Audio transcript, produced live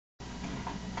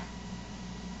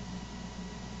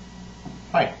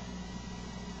Hi.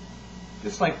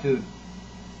 Just like to.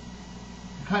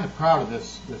 I'm kind of proud of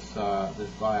this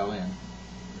violin,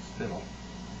 this fiddle.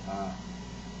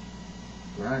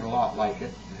 Learned a lot like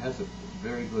it. It has a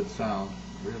very good sound,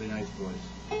 really nice voice,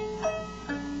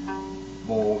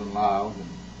 bold and loud and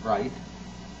bright.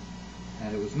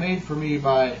 And it was made for me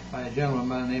by a gentleman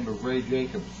by the name of Ray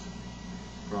Jacobs,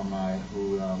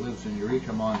 who lives in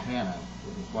Eureka, Montana,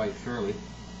 with his wife Shirley.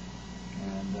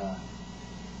 And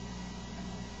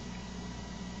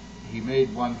he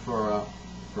made one for a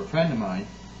friend of mine,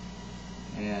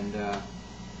 and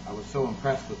I was so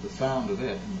impressed with the sound of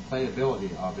it and the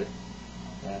playability of it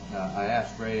that I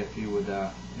asked Ray if he would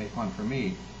make one for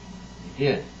me. He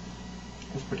did.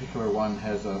 This particular one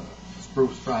has a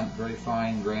spruce front, very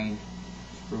fine grained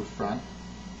spruce front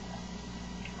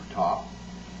or top.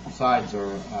 The sides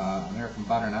are American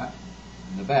butternut,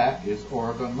 and the back is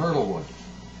Oregon myrtle wood,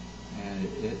 and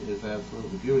it is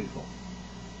absolutely beautiful.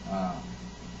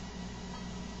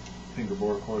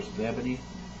 Fingerboard, of course, is ebony.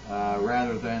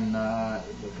 Rather than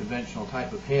the conventional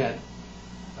type of head,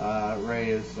 Ray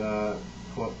has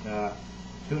put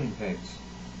tuning pegs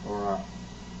or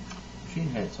machine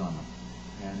heads on them,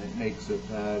 and it makes it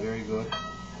very good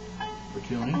for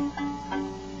tuning.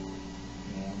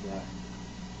 And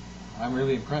I'm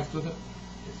really impressed with it.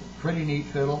 It's a pretty neat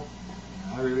fiddle,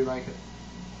 and I really like it.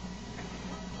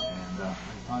 And I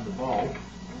found the ball.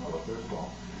 Oh, look, there's a ball.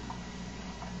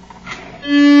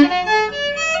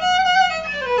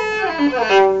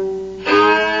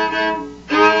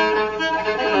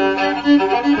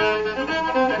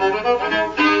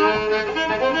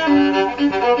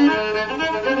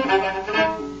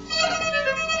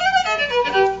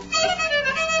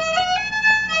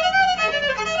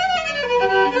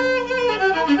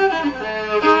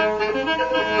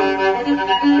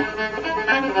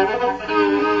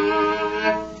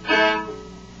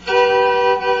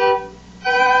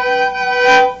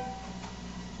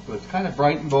 So it's kind of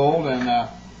bright and bold, and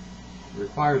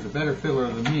requires a better fiddler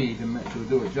than me to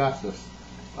do it justice.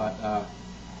 But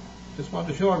just wanted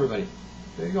to show everybody.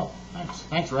 There you go. Thanks.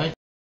 Thanks, Ray.